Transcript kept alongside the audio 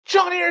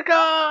John here,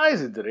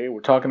 guys, and today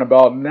we're talking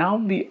about now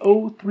the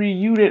O3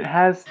 unit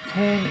has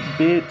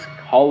 10-bit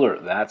color.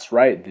 That's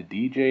right, the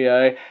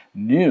DJI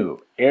new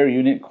air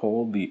unit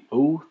called the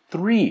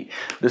O3.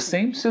 The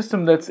same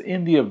system that's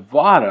in the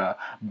Avata,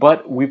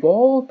 but we've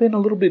all been a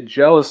little bit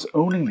jealous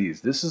owning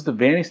these. This is the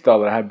Vanny style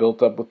that I have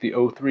built up with the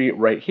O3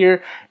 right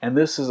here, and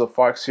this is a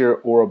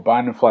Foxeer or a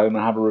bind and fly that I'm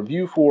going to have a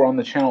review for on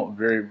the channel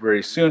very,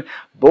 very soon.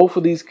 Both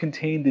of these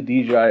contain the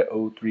DJI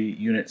O3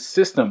 unit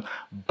system,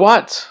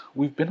 but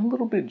we've been a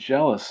little bit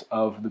jealous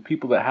of the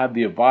people that have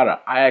the Avata.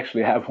 I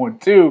actually have one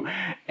too,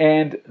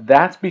 and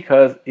that's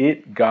because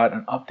it got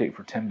an update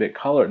for 10-bit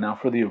color. Now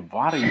for the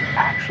Avata, you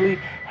actually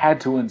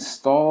had to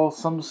install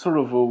some sort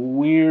of a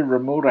weird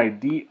remote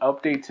ID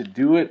update to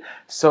do it,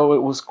 so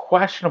it was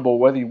questionable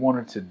whether you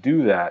wanted to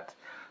do that.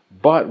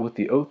 But with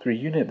the O3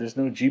 unit, there's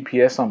no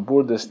GPS on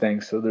board this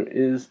thing, so there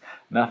is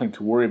nothing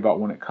to worry about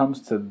when it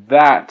comes to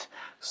that.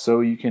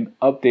 So you can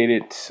update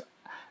it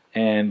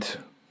and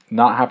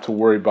not have to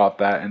worry about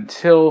that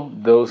until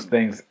those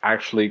things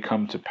actually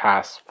come to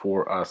pass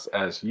for us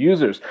as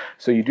users.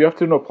 So you do have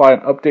to apply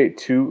an update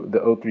to the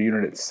O3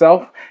 unit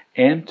itself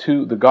and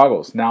to the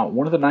goggles. Now,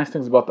 one of the nice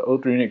things about the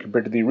O3 unit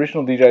compared to the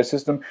original DJI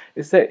system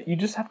is that you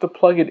just have to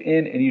plug it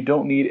in and you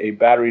don't need a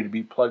battery to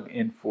be plugged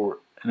in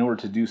order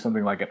to do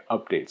something like an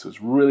update. So it's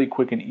really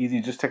quick and easy,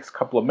 it just takes a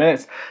couple of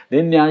minutes.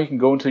 Then now you can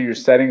go into your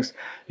settings.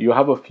 You'll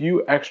have a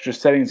few extra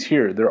settings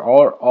here. There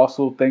are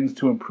also things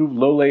to improve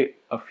low light,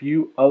 a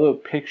few other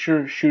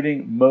picture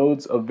shooting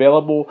modes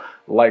available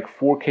like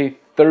 4K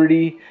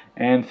 30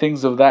 and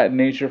things of that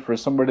nature for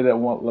somebody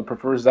that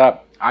prefers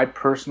that. I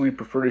personally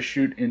prefer to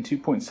shoot in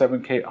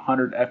 2.7K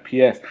 100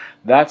 FPS.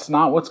 That's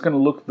not what's going to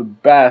look the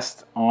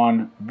best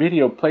on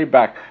video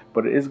playback,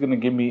 but it is going to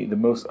give me the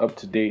most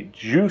up-to-date,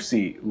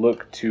 juicy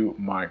look to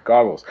my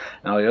goggles.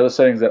 Now the other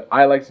settings that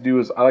I like to do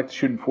is I like to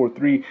shoot in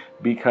 4:3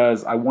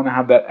 because I want to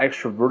have that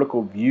extra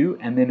vertical view,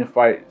 and then if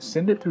I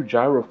send it through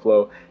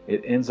GyroFlow,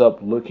 it ends up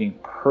looking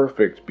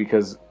perfect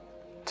because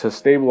to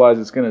stabilize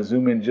it's going to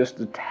zoom in just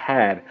a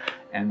tad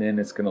and then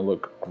it's going to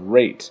look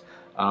great.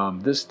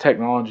 This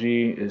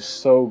technology is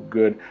so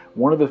good.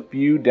 One of the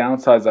few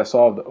downsides I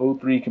saw of the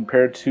O3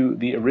 compared to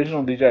the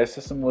original DJI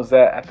system was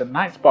that at the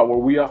night spot where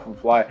we often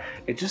fly,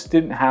 it just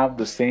didn't have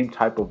the same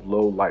type of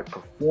low light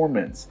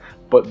performance.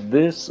 But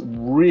this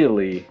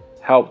really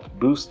helped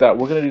boost that.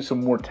 We're going to do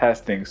some more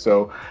testing,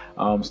 so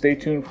stay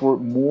tuned for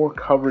more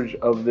coverage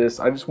of this.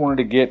 I just wanted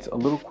to get a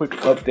little quick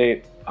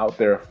update out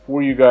there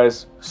for you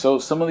guys. So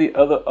some of the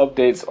other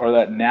updates are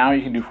that now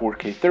you can do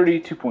 4K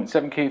 30,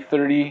 2.7K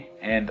 30,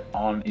 and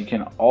you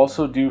can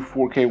also do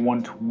 4K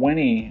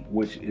 120,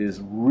 which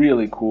is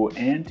really cool,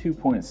 and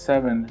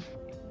 2.7.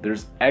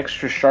 There's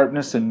extra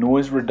sharpness and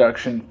noise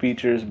reduction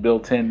features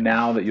built in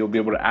now that you'll be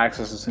able to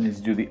access as soon as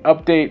you do the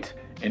update.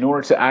 In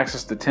order to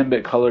access the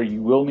 10-bit color,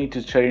 you will need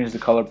to change the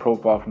color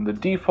profile from the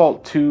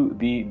default to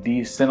the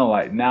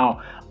decentralized.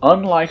 Now,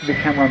 unlike the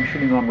camera I'm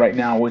shooting on right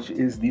now, which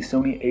is the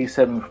Sony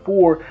a7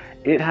 IV,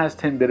 it has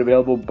 10-bit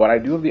available, but I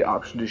do have the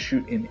option to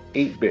shoot in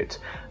 8-bit.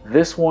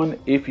 This one,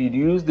 if you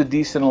use the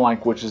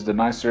decentralized, which is the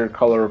nicer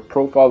color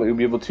profile that you'll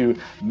be able to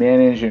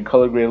manage and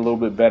color grade a little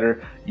bit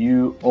better,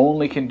 you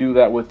only can do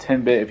that with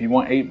 10-bit. If you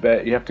want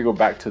 8-bit, you have to go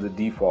back to the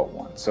default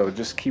one. So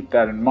just keep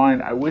that in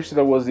mind. I wish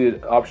there was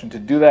the option to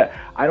do that.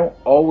 I don't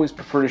always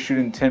prefer to shoot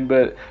in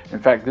 10-bit. In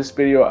fact, this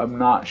video I'm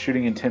not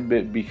shooting in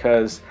 10-bit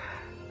because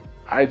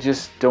I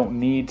just don't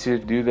need to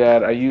do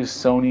that. I use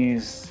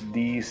Sony's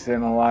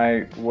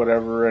decentralized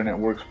whatever and it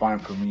works fine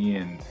for me,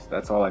 and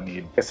that's all I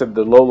need. Like I said,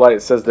 the low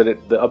light says that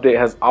the update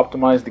has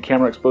optimized the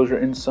camera exposure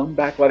in some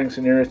backlighting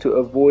scenarios to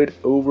avoid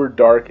over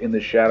dark in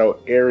the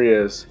shadow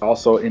areas.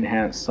 Also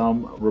enhance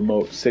some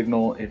remote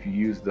signal if you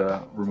use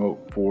the remote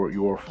for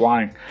your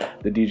flying.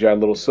 The DJI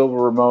little silver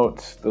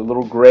remote, the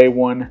little gray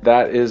one,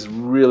 that is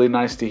really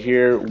nice to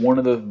hear. One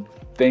of the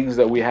things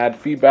that we had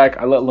feedback,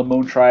 I let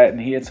Lamone try it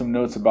and he had some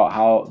notes about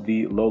how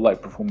the low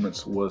light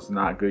performance was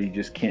not good. You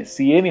just can't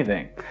see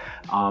anything,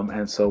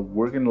 and so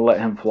we're going to let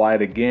him fly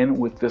it again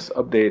with this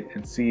update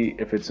and see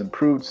if it's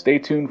improved. Stay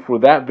tuned for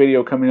that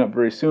video coming up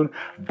very soon.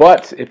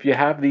 But if you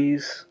have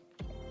these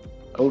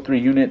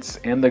O3 units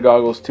and the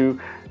goggles too,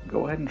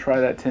 go ahead and try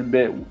that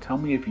 10-bit. Tell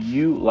me if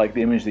you like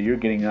the image that you're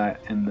getting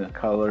at in the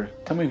color.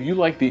 Tell me if you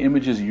like the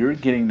images you're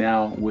getting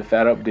now with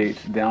that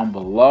update down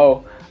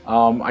below.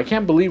 I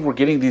can't believe we're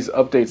getting these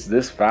updates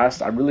this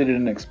fast. I really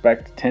didn't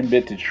expect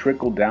 10-bit to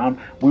trickle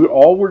down. We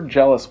all were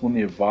jealous when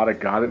the Avata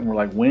got it, and we're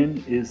like,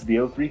 when is the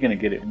O3 gonna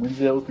get it? When's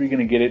the O3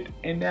 gonna get it?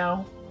 And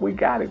now we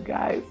got it,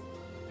 guys.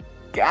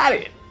 Got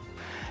it!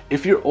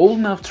 If you're old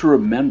enough to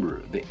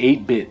remember the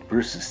 8-bit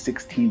versus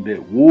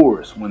 16-bit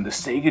wars when the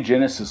Sega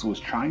Genesis was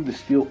trying to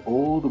steal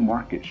all the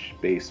market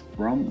space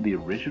from the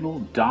original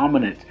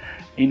dominant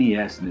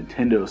NES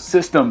Nintendo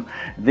system,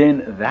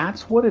 then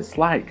that's what it's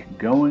like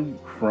going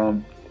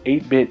from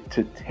 8-bit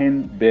to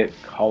 10-bit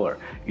color.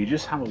 You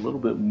just have a little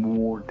bit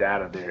more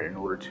data there in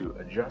order to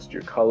adjust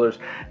your colors.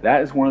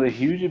 That is one of the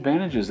huge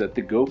advantages that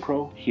the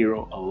GoPro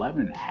Hero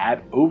 11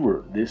 had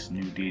over this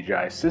new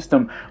DJI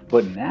system.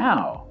 But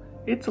now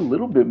it's a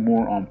little bit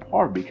more on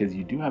par because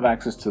you do have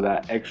access to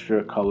that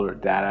extra color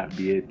data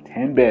via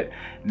 10-bit.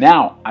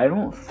 Now, I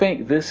don't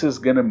think this is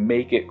going to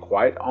make it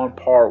quite on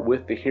par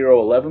with the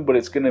Hero 11, but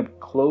it's going to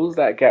close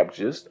that gap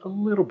just a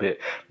little bit,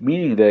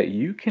 meaning that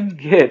you can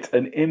get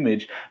an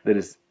image that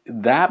is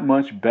that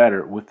much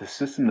better with the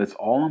system that's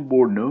all on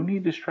board. No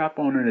need to strap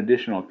on an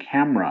additional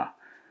camera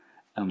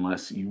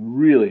unless you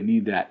really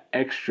need that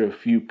extra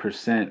few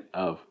percent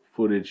of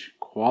footage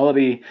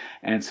quality.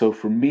 And so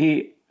for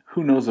me,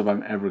 who knows if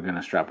I'm ever going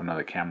to strap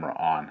another camera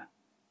on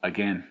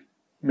again.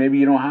 Maybe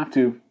you don't have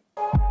to.